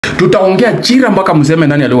Tutaongea Chira mpaka mseme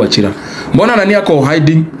nani aliwa Chira. Mbona nani yako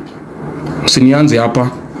hiding? Usinianze hapa.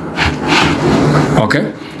 Okay?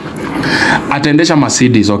 Ataendesha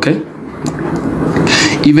Mercedes, okay?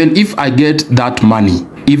 Even if I get that money,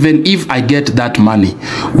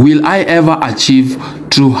 will I ever achieve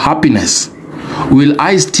true happiness? Will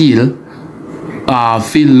I still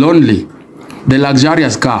feel lonely? The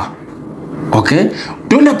luxurious car, okay?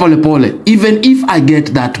 Don't pole pole. Even if I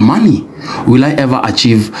get that money, will I ever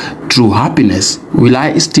achieve true happiness? Will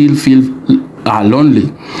I still feel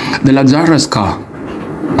lonely? The luxurious car,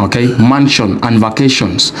 okay? Mansion and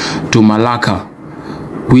vacations to Malacca.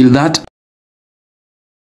 Will that...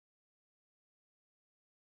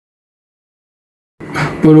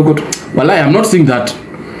 Well, I am not saying that.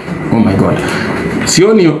 Oh my God.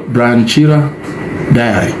 Sioni Brian Chira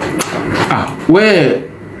diary. Where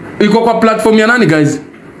iko kwa platform ya nani guys?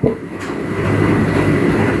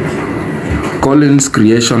 Collins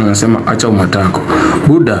Creation anasema acha umatako.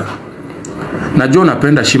 Buda. Najua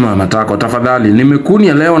napenda shima ya matako. Tafadhali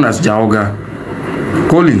nimekunia leo na sijaoga.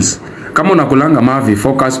 Collins, kama unakulanga mavi,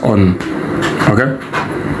 focus on. Okay?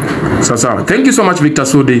 Sasa, thank you so much Victor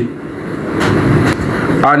Sudi.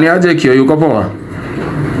 Ni aje kio yuko poa?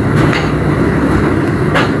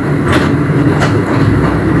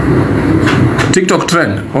 TikTok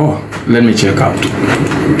trend. Oh, let me check out.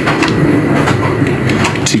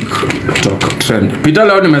 TikTok trend. Pita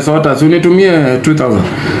leo nimesota, si unitumie 2000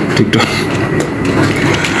 TikTok.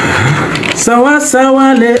 Sawa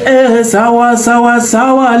sawa le sawa sawa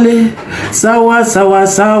sawa le. Sawa sawa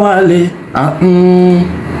sawa le.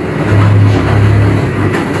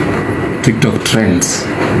 TikTok trends.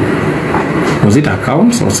 Was it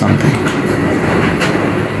accounts or something?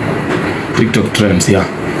 TikTok trends, yeah.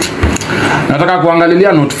 Nataka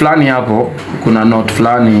kuangalilia note fulani hapo. Kuna note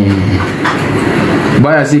fulani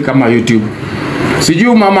baya, si kama YouTube.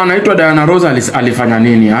 Sijui mama anaitwa Diana Rosa alifanya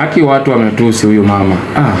nini? Haki watu wametusi huyu mama.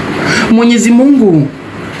 Mwenyezi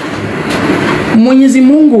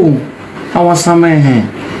Mungu awasamehe.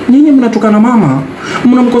 Nyinyi mnatukana mama,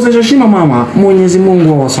 mnamkosesha heshima mama. Mwenyezi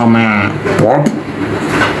Mungu awasamehe. Pop.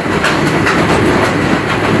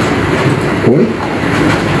 Oi.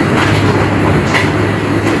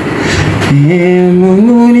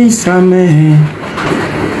 Mungu nisamehe.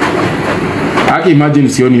 I can imagine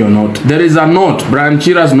sioni your note. There is a note, Brian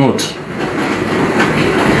Chira's note.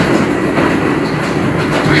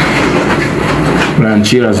 Brian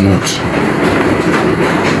Chira's note.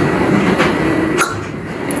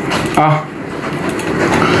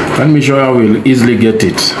 Let me show you how we'll easily get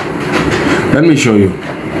it. Let me show you.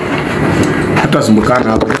 Just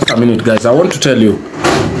a minute, guys. I want to tell you.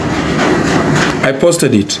 I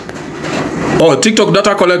posted it. Oh, TikTok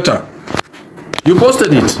data collector. You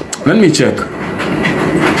posted it. Let me check.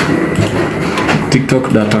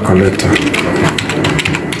 TikTok data collector.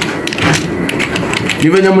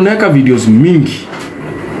 Even yamuneka videos mingi.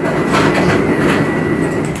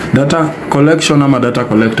 Data collection ama data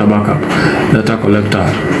collector backup. Data collector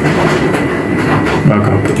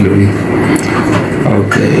backup.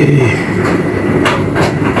 Okay.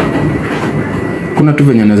 Kuna tu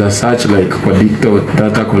venye naweza search like kwa TikTok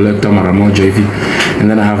data collector mara moja hivi, and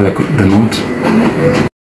then I have like the note.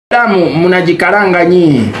 Damu mnajikaranga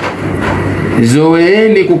nyinyi.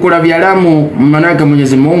 Zoeeni kukula vya damu, manaka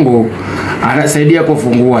Mwenyezi Mungu anasaidia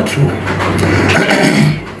kufungua tu.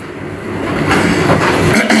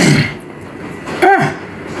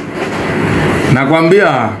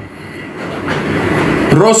 Nakwambia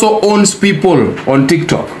Rosso owns people on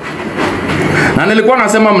TikTok. Na nilikuwa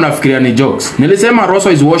nasema mnafikiria ni jokes. Nilisema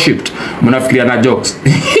Rosso is worshipped, mnafikiria na jokes.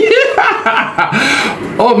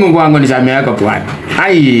 Oh Mungu wangu nisamee yako bwana.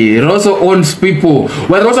 Ai, Rosso owns people.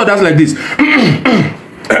 When Rosso does like this.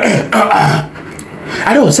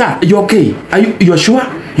 Hello sir, you okay? You're sure?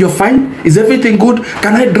 You're fine? Is everything good?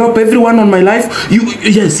 Can I drop everyone on my life?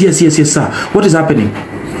 Yes sir. What is happening?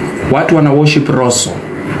 Watu wana worship Rosso.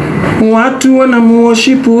 Watu wana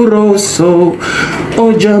worship Rosso.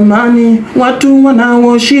 Oh jamani, watu wana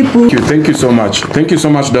worship. Thank you so much. Thank you so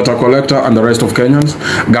much data collector and the rest of Kenyans.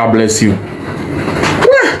 God bless you.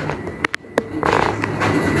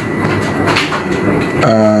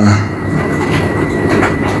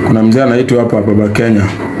 Kuna mzee anaitwa hapa baba Kenya.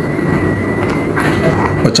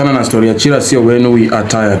 Wachana na story ya Chira sio when we are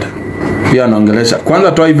tired. Pia anaongelesha.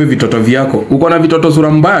 Kwanza toa hivi vitoto vyako. Uko na vitoto sura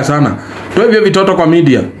mbaya sana. Toa hivi vitoto kwa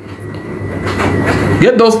media.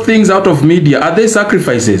 Get those things out of media. Are they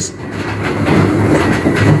sacrifices?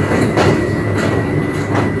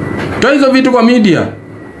 Toa hizo vitu kwa media.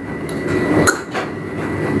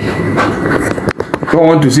 I don't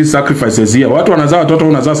want to see sacrifices here. Watu wanazaa watoto,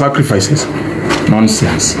 unazaa sacrifices.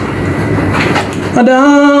 Nonsense.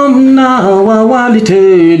 Adam na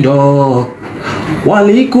walitendo,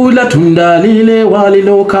 walikula tunda lile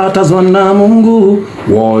walilokatazwa na Mungu,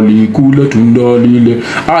 walikula tunda lile.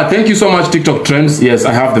 Thank you so much, TikTok trends. Yes,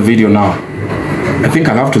 I have the video now. I think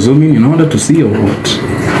I'll have to zoom in order to see or what.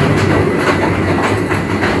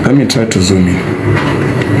 Let me try to zoom in.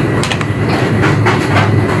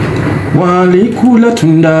 Walikula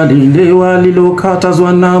tunda lile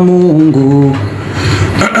walilokatazwa na Mungu.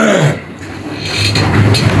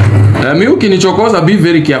 Me ukinichokoza, be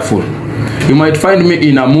very careful. You might find me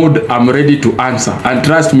in a mood I'm ready to answer, and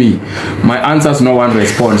trust me, my answers no one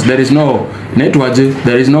responds. There is no network,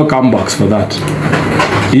 there is no comebacks for that.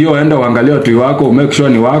 Hiyo enda uangalie watu wako, make sure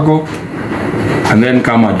ni wako, and then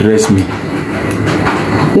come address me.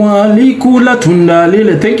 Walikula tunda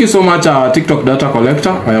lile. Thank you so much, TikTok data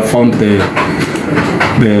collector. I have found the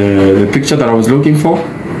picture that I was looking for.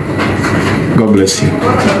 God bless you.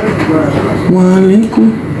 Waliku.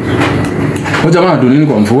 Jamaa dunini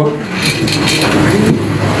kwa mvua.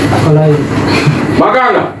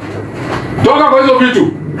 Maganga, toka kwa hizo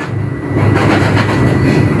vitu.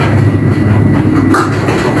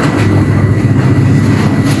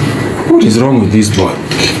 What is wrong with this boy?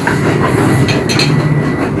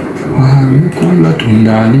 Walikula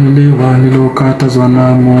tunda lile walilokatazwa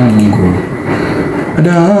na Mungu,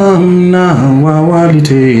 Adamu na Hawa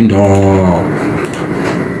walitenda.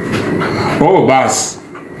 Oh, bas.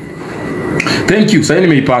 Thank you. Sasa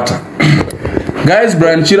nimeipata. Guys,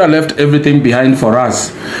 Brian Chira left everything behind for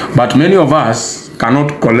us, but many of us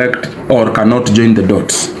cannot collect or cannot join the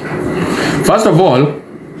dots. First of all,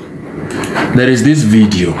 there is this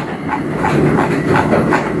video.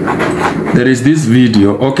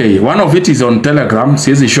 Okay, one of it is on Telegram.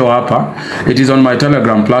 Siwezi show hapa. It is on my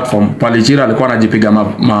Telegram platform. Palichira alikuwa anajipiga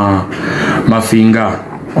mafinga.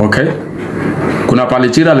 Okay? Kuna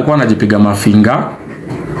Palichira alikuwa anajipiga mafinga.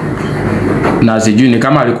 Na sijui ni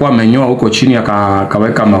kama alikuwa amenyoa huko chini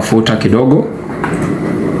akaweka mafuta kidogo.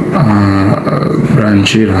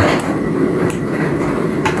 Branchira.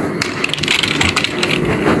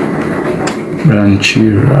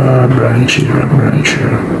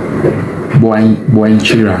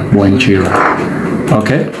 Bwanchira.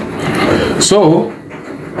 Okay? So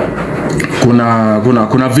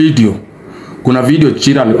kuna video. Kuna video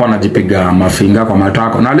Chira alikuwa anajipiga mafinga kwa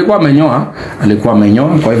matako. Na alikuwa amenyoa,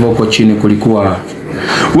 kwa hivyo huko chini kulikuwa.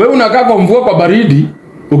 Wewe unakaa kwa mvua kwa baridi,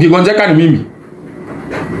 ukigonjeka ni mimi.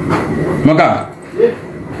 Maka.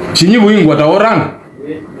 Chinyi wingu ataoranga.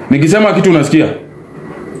 Nikisema kitu unasikia.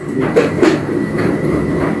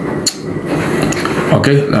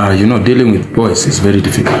 Okay, you know, dealing with boys is very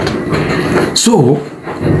difficult. So,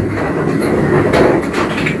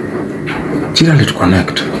 Chira let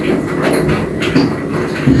connect.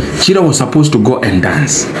 Chira was supposed to go and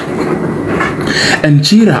dance. And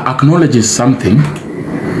Chira acknowledges something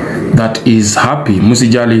that is happy.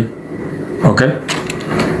 Musijali, okay?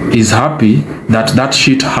 Is happy that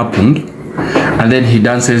shit happened. And then he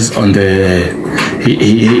dances on the...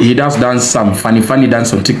 He does dance some funny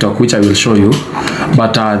dance on TikTok, which I will show you.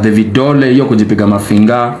 But the vidole, yo kujipiga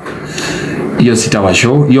mafinga, yo sitawa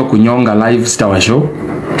show, yo kunyonga live sitawa show.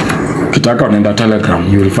 Kitaka unaenda Telegram,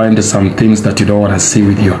 you will find some things that you don't want to see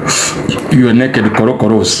with your naked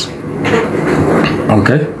korokoros.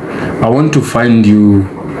 Okay? I want to find you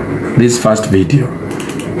this first video.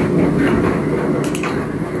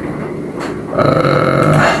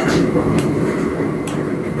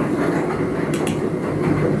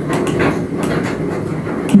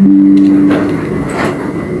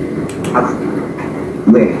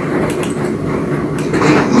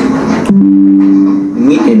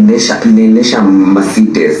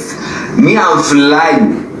 Mercedes. Me, I'm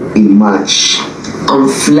flying in March. I'm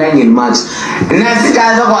flying in March. Next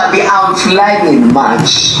time I'm flying in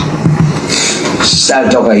March.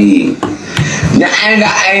 And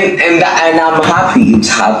I'm happy it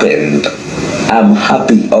happened. I'm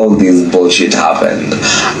happy all this bullshit happened.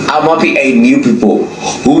 I'm happy I knew people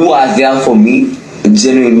who were there for me,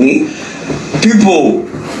 genuinely. People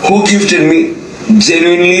who gifted me,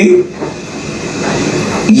 genuinely.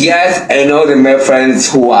 Yes, I know the my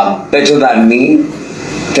friends who are better than me.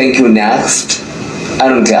 Thank you, next. I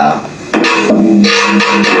don't care.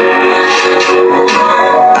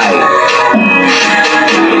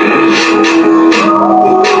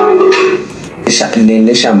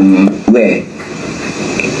 Where?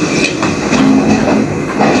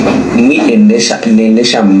 Me and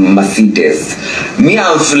Nesha Mercedes. Me,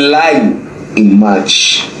 I'm flying in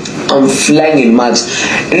March. I'm flying in March.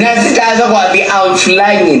 Next time I'm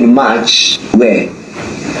flying in March. Where?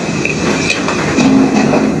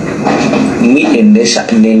 Me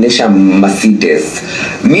naendesha Mercedes.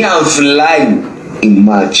 Me I'm flying in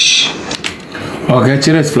March. Okay,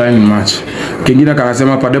 Chira is flying in March. Kingine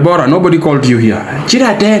kanasema pa Deborah, nobody called you here.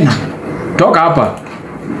 Chira tena. Toka hapa.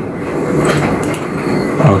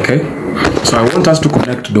 Okay. So I want us to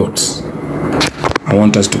connect dots.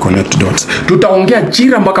 Tutaongea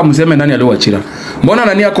Chira mpaka mseme nani aliwa Chira. Mbona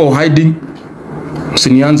nani yako hiding?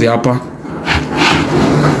 Msinianze hapa.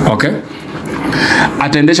 Okay?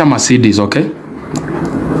 Ataendesha Mercedes, okay?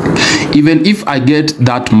 Even if I get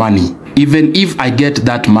that money,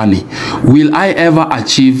 will I ever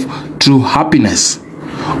achieve true happiness?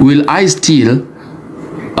 Will I still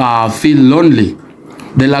feel lonely?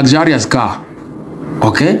 The luxurious car,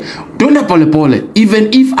 okay? Don't pole. Even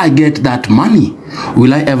if I get that money,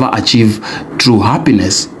 will I ever achieve true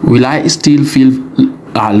happiness? Will I still feel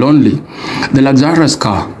lonely? The luxurious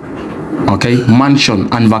car, okay? Mansion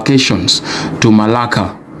and vacations to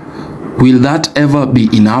Malacca. Will that ever be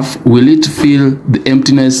enough? Will it fill the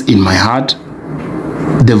emptiness in my heart?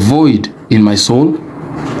 The void in my soul?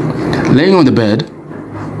 Laying on the bed,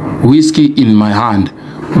 whiskey in my hand,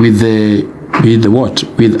 with what?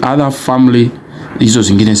 With other family, hizo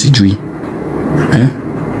zingine sijui.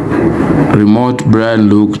 Remote Brian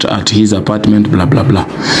looked at his apartment, blah blah blah.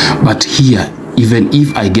 But here, even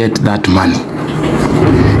if I get that money,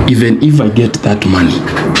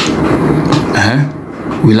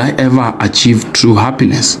 will I ever achieve true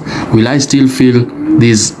happiness? Will I still feel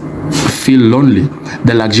lonely?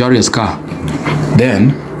 The luxurious car.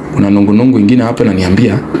 Then kuna nungu ingine hapa na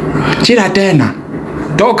niambia, Chira tena.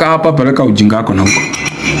 Toka hapa peleka ujinga wako na huko.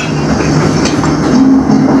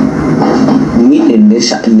 Me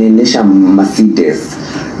naendesha Mercedes.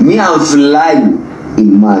 Me I'm flying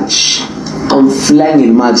in March.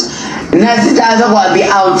 Na sitaanza kuambia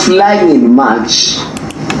I'm flying in March.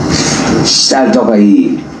 Shatoka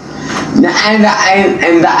hii.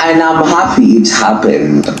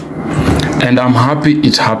 And I'm happy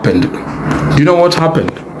it happened. Do you know what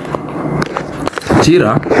happened?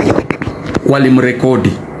 Chira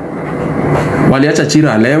walimrekodi. Waliacha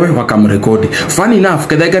Chira alewe wakamrekodi. Funny enough,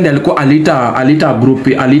 Kedega ndiye alikuwa alita group,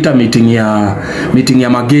 alita meeting ya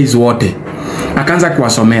magays wote. Akaanza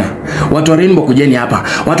kuwasomea. Watu wa Rainbow kujeni hapa.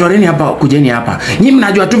 Kujeni hapa. Nyinyi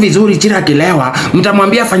mnajua tu vizuri Chira akilewa,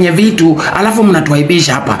 mtamwambia fanye vitu, alafu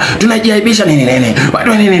mnatuaibisha hapa. Tunajiaibisha nini.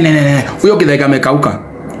 Huyo Kedega amekauka.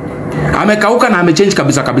 Amekauka na amechange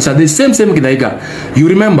kabisa. The same Kedega. You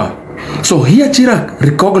remember? So here Chira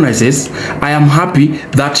recognizes, I am happy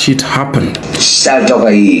that shit happened. Shatoka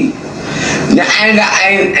hii. And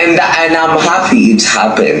I'm happy it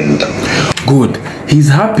happened. Good. He's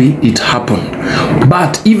happy it happened.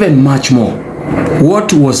 But even much more,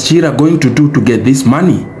 what was Chira going to do to get this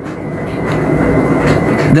money?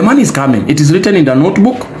 The money is coming. It is written in the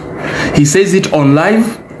notebook. He says it on live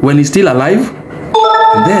when he's still alive.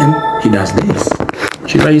 And then he does this.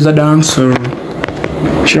 Chira is a dancer.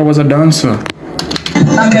 Chira was a dancer.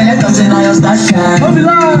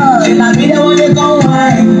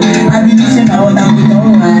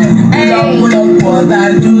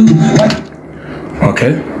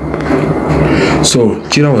 Okay. So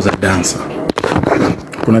Chira was a dancer.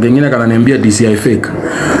 Kuna kingine kananiambia DCI fake.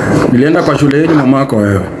 Nilienda kwa shule yenu mamako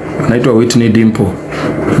wewe. Anaitwa Whitney Dimpo.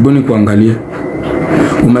 Hebu ni kuangalia.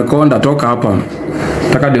 Umekonda, toka hapa.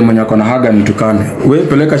 Nataka demo yako na haga nitukane. Wewe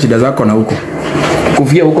peleka shida zako na huko.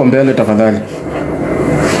 Kufia huko mbele tafadhali.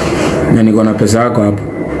 Na niko na pesa yako hapo.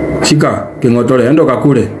 Shika kingotole, endo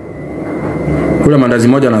kakule. Kula mandazi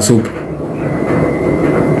moja na supu.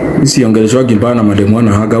 Isi ongeleshwa kimbana mademo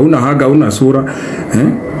na haga. Una sura,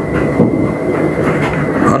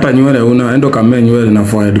 Hata nywele una, endo kame nywele na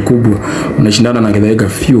forehead kubwa. Unashindana na Kedega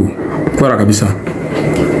few. Kwara kabisa.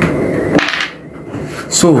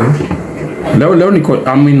 So, leo niko,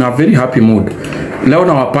 I'm in a very happy mood. Leo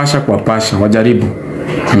na wapasha kwa pasha, wajaribu.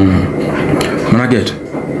 Mnaget.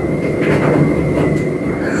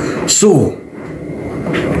 So,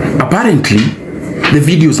 apparently, the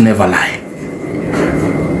videos never lie.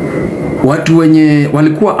 Watu wenye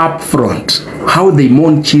walikuwa up front, how they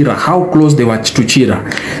mourn Chira, how close they were to Chira,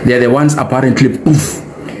 they are the ones apparently, poof,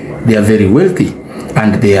 they are very wealthy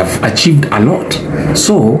and they have achieved a lot.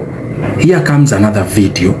 So, here comes another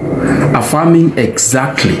video affirming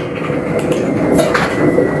exactly.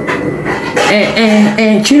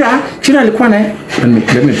 Chira alikuwa na. Let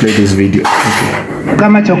me play this video. Okay.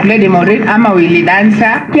 Kama chocolate Maureen ama Willy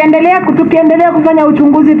dancer. Tukiendelea kufanya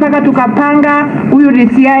uchunguzi mpaka tukapanga huyu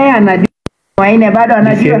DCI anajua waine bado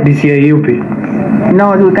anajua DCI yupi?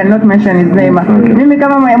 No, we cannot mention his name. Mimi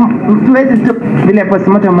kama tuwezi tu vile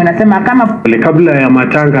postmortem inasema kama kabla ya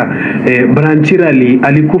matanga Brian Chira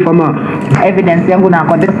alikufa ama evidence yangu na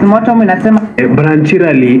postmortem inasema Brian Chira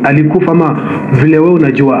alikufa ama vile wewe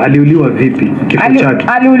unajua aliuliwa vipi kifo chake?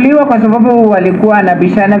 Aliuliwa kwa sababu walikuwa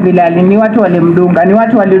anabishana vile ni watu walimdunga. Ni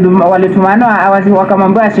watu walitumana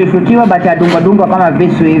wakamwambia asishutiwe but adungwa kama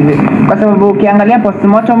visu hivi. Kwa sababu ukiangalia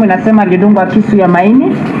postmortem inasema alidungwa kisu ya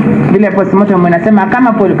maini. Vile postmortem inasema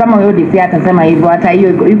kama huyo DC atasema hivyo, hata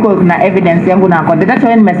hiyo iko na evidence yangu na kote. That's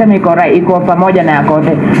why nimesema iko pamoja na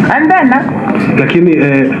kote. And then lakini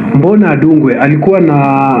mbona adungwe? Alikuwa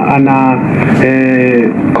ana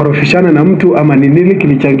korofishana na mtu ama ni nini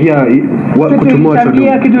kilichangia kutumwa watu?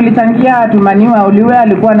 Kitu kilichangia tumaniwa uliwe.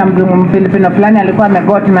 Alikuwa na Filipino fulani alikuwa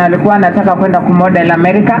amegot na alikuwa anataka kwenda kumodel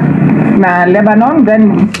America na Lebanon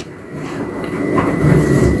then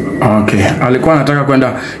okay, alikuwa anataka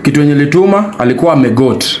kwenda kitu yenye lituma, alikuwa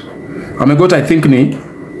amegot I think ni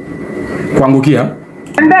kuangukia.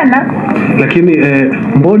 Lakini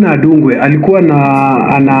mbona adungwe? Alikuwa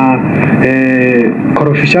ana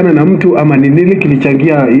korofishana na mtu ama ni nini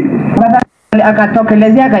kilichangia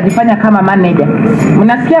akatokelezea akajifanya kama manager?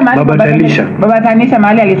 Mnasikia mahali Baba Tanisha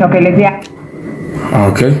mahali alitokelezea.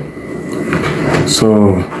 Okay,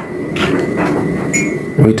 so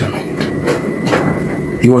wait a minute.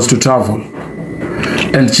 He was to travel,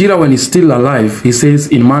 and Chira, when he's still alive, he says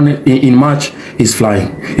in March he's flying.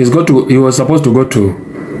 He was supposed to go to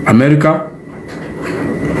America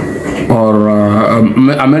or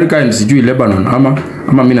America and sijui Lebanon ama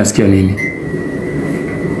mimi nasikia nini.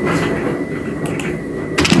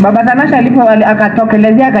 Baba Tanisha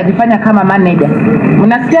akatokelezea akajifanya kama manager.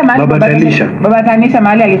 Mnasikia mahali Baba Tanisha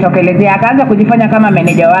mahali alitokelezea akaanza kujifanya kama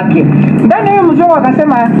manager wake. Ndani huyo mzungu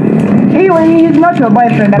akasema he is not your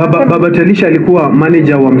boyfriend. Baba Tanisha alikuwa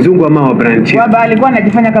manager wa mzungu ama wa Brian Chira? Baba alikuwa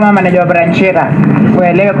anajifanya kama manager wa Brian Chira.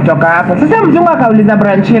 Uelewe kutoka hapo. Sasa mzungu akauliza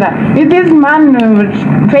Brian Chira, is this man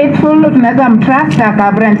faithful? Tunaweza mtrust?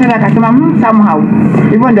 Brian Chira akasema somehow.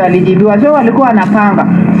 Hivyo ndio alijibiwa. So walikuwa wanapanga.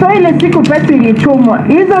 So ile siku pesa ilitumwa.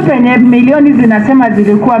 Hizo penye milioni zinasema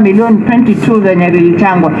zilikuwa milioni 22 zenye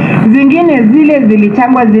zilitangwa. Zingine zile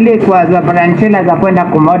zilitangwa zile kwa za Brian Chira za kwenda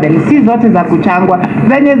kumodel. Si zote za kuchangwa.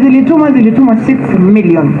 Zenye zilitumwa 6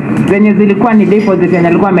 million. Zenye zilikuwa ni deposit yenye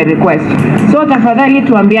alikuwa amerequest. So tafadhali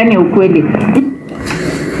tuambiane ukweli.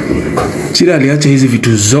 Chira aliacha hizi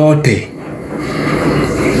vitu zote,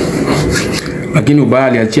 lakini ubaya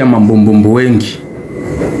aliachia mambombombo wengi.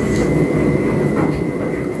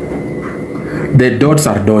 The dots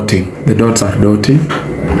are dotting.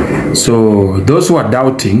 So those who are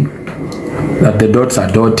doubting that the dots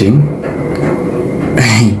are dotting,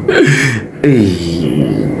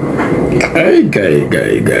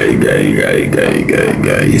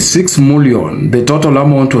 guy, 6 million. The total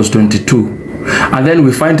amount was 22. And then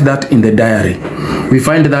we find that in the diary. We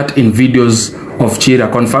find that in videos of Chira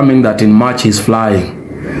confirming that in March he's flying.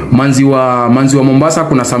 Manzi wa Mombasa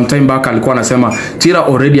kuna sometime back alikuwa anasema Chira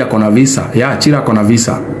already akona visa. Yeah, Chira akona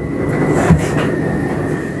visa.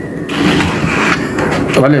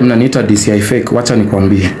 Wale mnaniita DCI fake, wacha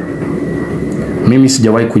nikwambie. Mimi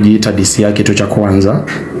sijawahi kujiita DCI, kitu cha kwanza.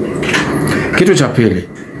 Kitu cha pili,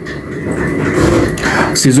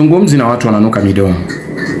 sizungumzi na watu wananuka midomo.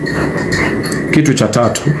 Kitu cha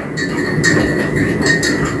tatu,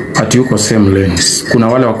 ati uko same lanes. Kuna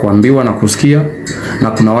wale wa kuambiwa na kusikia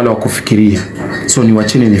na kuna wale wa kufikiria. So ni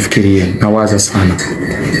wachini nifikirie, nawaza sana.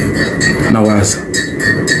 Nawaza.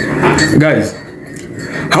 Guys,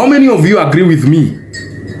 how many of you agree with me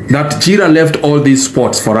that Chira left all these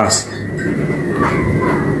spots for us?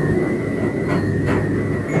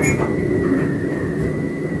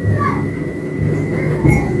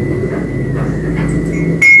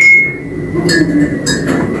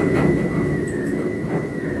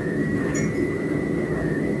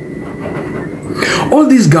 All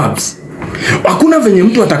these gaps. Hakuna venye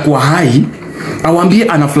mtu atakuwa hai awambie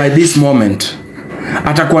ana fly this moment.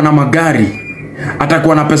 Atakuwa na magari,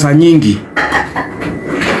 atakuwa na pesa nyingi,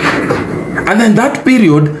 and then that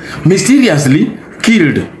period mysteriously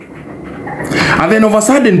killed. And then all of a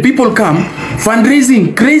sudden people come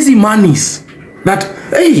fundraising crazy monies that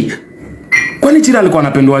hey, kwani Chira alikuwa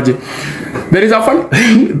anapendwaje? There is a fun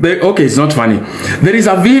okay, it's not funny. There is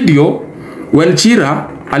a video when Chira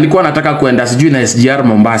alikuwa anataka kuenda sijui na SGR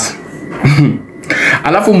Mombasa.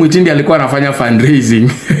 Alafu Mwitindi alikuwa anafanya fundraising.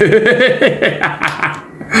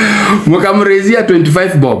 Mkamraisia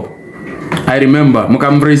 25 bob. I remember,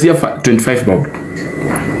 mkamraisia 25 bob.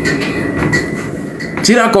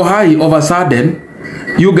 Chira ko high, all of a sudden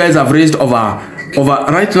you guys have raised over over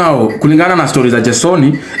right now kulingana na stories za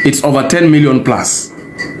Jesoni, it's over 10 million plus.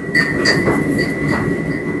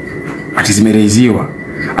 Ati zimereiziwa.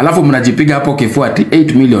 Alafu mnajipiga hapo kifua ati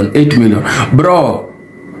 8 million. Bro,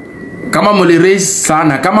 kama muli raise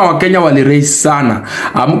sana, kama Wakenya wali raise sana,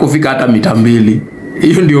 hamkufika hata mita 2.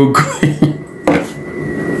 Hiyo ndio ukweli.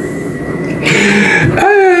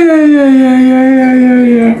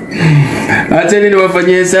 Acheni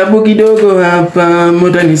niwafanyie hesabu kidogo hapa,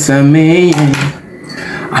 mtanisamehe.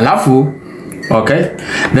 Alafu, okay,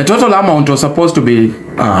 the total amount was supposed to be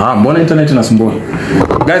mbona internet inasumbua?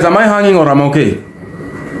 Guys, am I hanging or am I okay?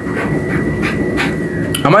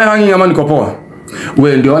 Am I hanging ama niko poa?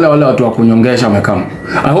 Wewe ndio wale watu wa kunyongesha wamekama.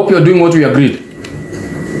 I hope you're doing what we agreed.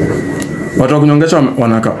 Watu wa kunyongesha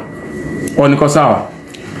wanaka. Niko sawa.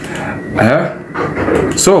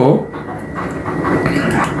 So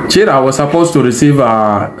Chira was supposed to receive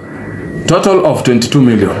a total of 22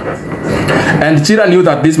 million. And Chira knew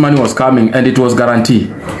that this money was coming, and it was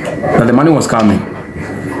guaranteed that the money was coming.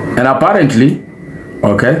 And apparently,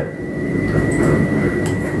 okay,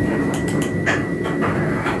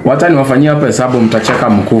 wacha niwafanyia hapa hesabu mtacheka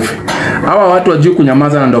mkufe. Hawa watu wajui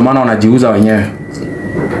kunyamaza na ndio maana wanajiuza wenyewe.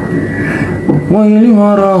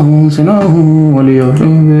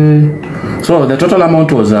 So the total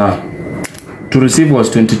amount was to receive was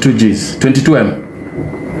 22 Gs, 22M.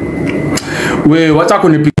 We wacha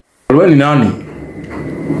kunipiga wewe ni nani?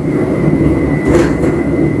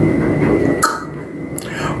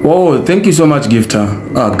 Oh, thank you so much Gifter.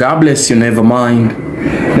 God bless you, never mind.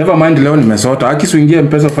 Never mind, leo nimesota. Akisuingie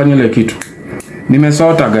M-Pesa fanya ile kitu.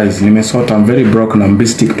 Nimesota guys, nimesota. I'm very broke and I'm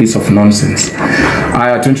bistic piece of nonsense.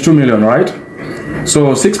 22 million, right?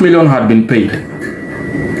 So 6 million had been paid.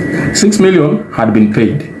 6 million had been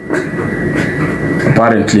paid.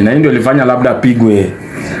 Apparently. Na ndio ilifanya labda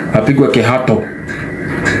apigwe kehato.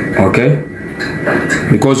 Okay?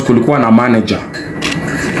 Because kulikuwa na manager.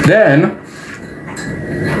 Then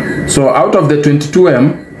so out of the 22M,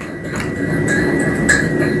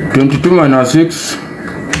 22 minus 6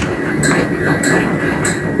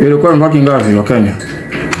 ilikuwa mbaki ngapi Wakenya?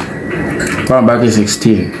 Kwa mbaki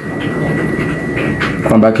 16.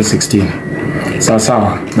 Kwa mbaki 16.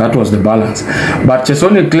 Sawa, that was the balance. But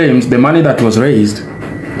Chesoni claims the money that was raised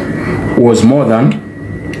was more than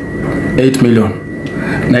 8 million.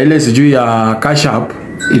 Na ile sijui ya cash up,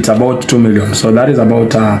 it's about 2 million. So that is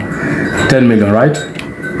about 10 million, right?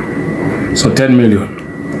 So 10 million.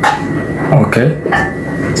 Okay.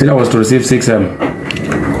 Sina was to receive 6M.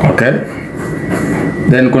 Okay.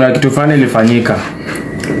 Then kuna kitu fani ilifanyika.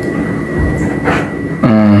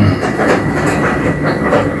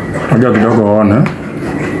 Ngoja kidogo uone.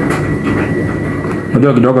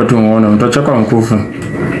 Ngoja kidogo tu uone, utacheka mkufu.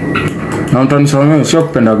 Na mtanisomea sio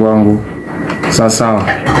kupenda kwangu. Sawa.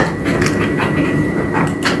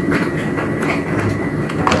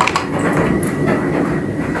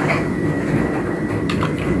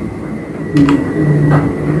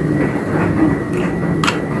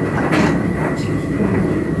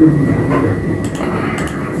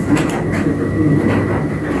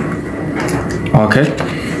 Okay.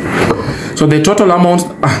 So the total amount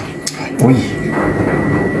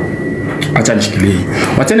acha nishikilie.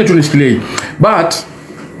 Wacheni tu nishikilie. But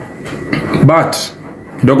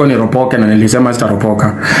kidogo niropoke na nilisema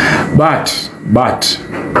sitaropoka. But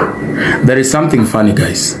there is something funny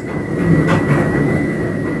guys.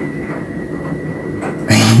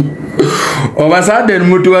 Over sudden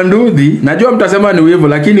mtu wa Nduthi, najua mtasema ni wivu,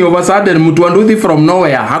 lakini over sudden mtu wa Nduthi from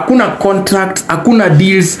nowhere, hakuna contract, hakuna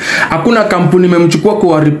deals, hakuna kampuni memchukua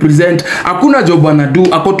kwa represent, hakuna job anadu,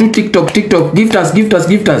 ako tu TikTok,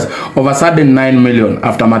 gifters. Over sudden 9 million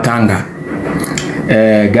after matanga.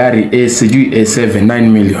 Gari A7 9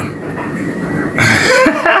 million.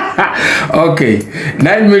 Okay,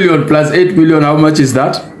 9 million plus 8 million, how much is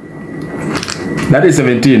that? That is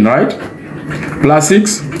 17, right? Plus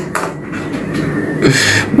 6.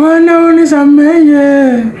 Bwana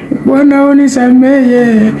unisamehe.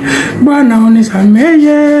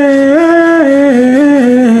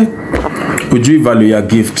 Ujui value your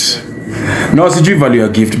gift. No, sijui value your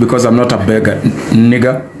gift because I'm not a beggar,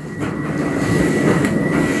 nigga.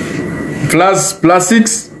 Plus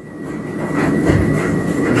 6.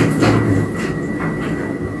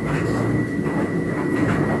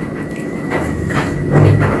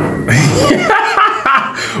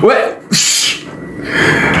 Well,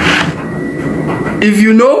 if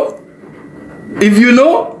you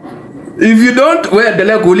don't, wewe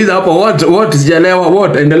endelea kuuliza hapo what sijalewa,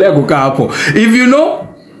 what endelea kukaa hapo. If you know,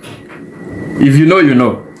 you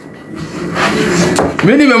know.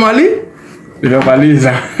 Mimi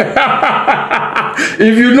nimemaliza.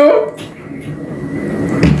 If you know,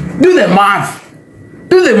 Do the math.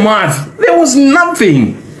 Do the math. There was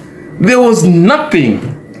nothing. There was nothing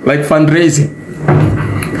like fundraising.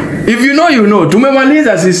 If you know, you know.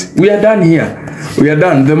 Tumemaliza sis. We are done here. We are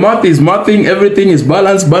done. The math is mathing. Everything is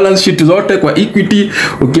balanced. Balance sheet zote kwa equity.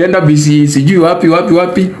 Ukienda BC sijui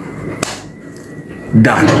wapi.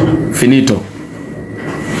 Done. Finito.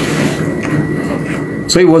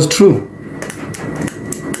 So it was true.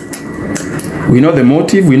 We know the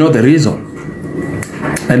motive. We know the reason.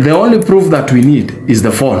 And the only proof that we need is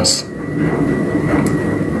the phones.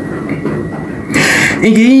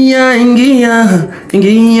 Ingia,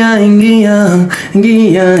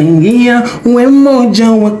 we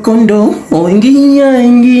moja wa kondo. Oh, ingia,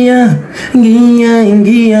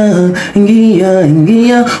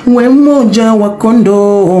 we moja wa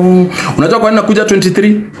kondo. Unajua kwa nini nakuja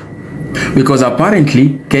 23? Because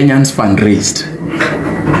apparently Kenyans fundraised.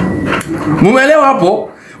 Mumeelewa hapo?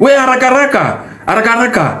 We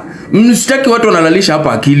haraka. Msitaki watu wanalalisha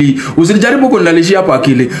hapa akili. Usijaribu kunilalisha hapa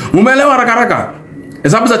akili. Mumeelewa haraka?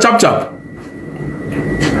 Hesabu za chap.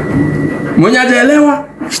 Mwenye hajaelewa?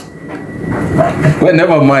 We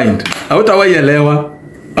never mind. Hautawaelewa.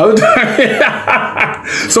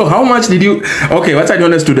 So how much did you... Okay, what's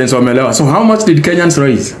your students wameelewa? So how much did Kenyans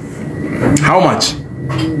raise? How much?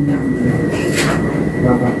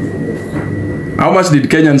 How much did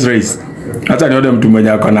Kenyans raise? Hata nione mtu mwenye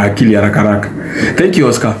ako na akili haraka. Thank you,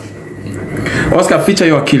 Oscar. Oscar, feature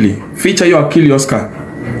your akili, Oscar.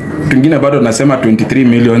 Tungine bado nasema 23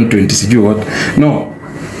 million, 20 sijui what. No.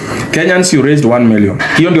 Kenyans, you raised 1 million.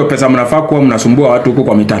 Hiyo ndio pesa mnafaa kuwa mnasumbua watu huko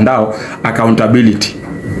kwa mitandao. Accountability.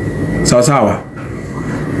 Sawa.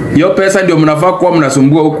 Hiyo pesa ndio mnafaa kuwa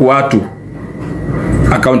mnasumbua huko watu.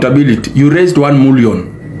 Accountability. You raised 1 million.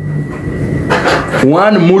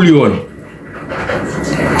 1 million.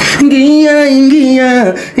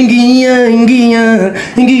 Ingia,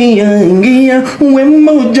 we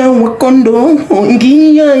moja wa kondo.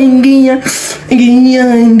 Ingia,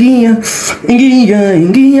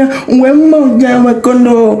 we moja wa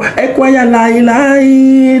kondo. Ekwa ya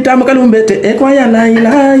lai, tamkalumbete. Ekwa ya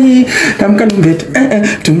lai, tamkalumbete.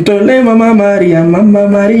 Tumtole Mama Maria.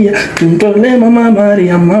 Tumtole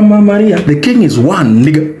Mama Maria. The king is one,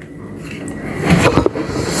 nigga.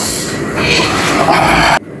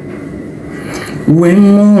 We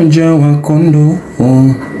moja wa kondo.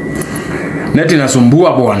 Neti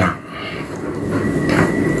nasumbua bwana.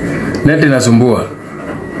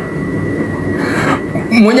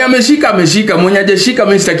 Mwenye ameshika, mwenye hajashika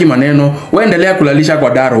mimi sitaki maneno. Wewe endelea kulalisha kwa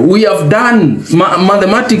daro. We have done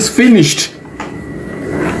mathematics finished.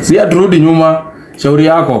 Si aturudi nyuma, shauri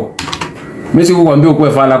yako. Mimi sikukwambia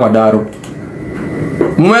ukue fala kwa daro.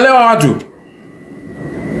 Mumeelewa watu?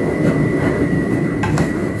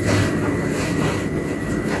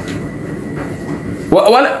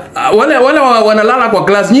 Wale wanalala kwa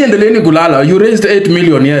class, nyinyi endeleeni kulala. You raised 8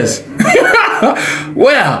 million, yes.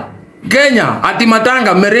 Where? Kenya, ati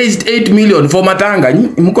Matanga me raised 8 million for Matanga.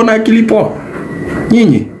 Mko na akili poa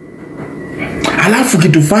nyinyi? Alafu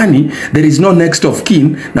kitu fani, there is no next of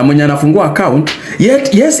kin, na mwenye anafungua account,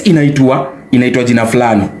 yet yes inaitwa jina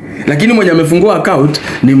fulani. Lakini mwenye amefungua account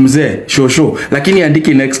ni mzee shosho, lakini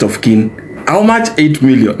andiki next of kin. How much? 8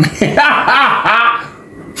 million.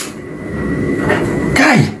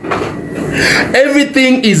 Guy,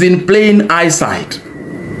 everything is in plain eyesight.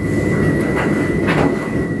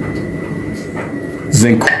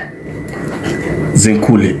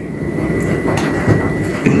 Zenkule.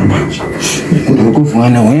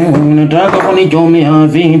 Kufana wewe unataka kunichomea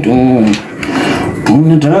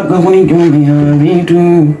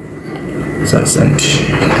vitu. Sasa,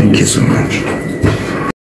 thank you so much.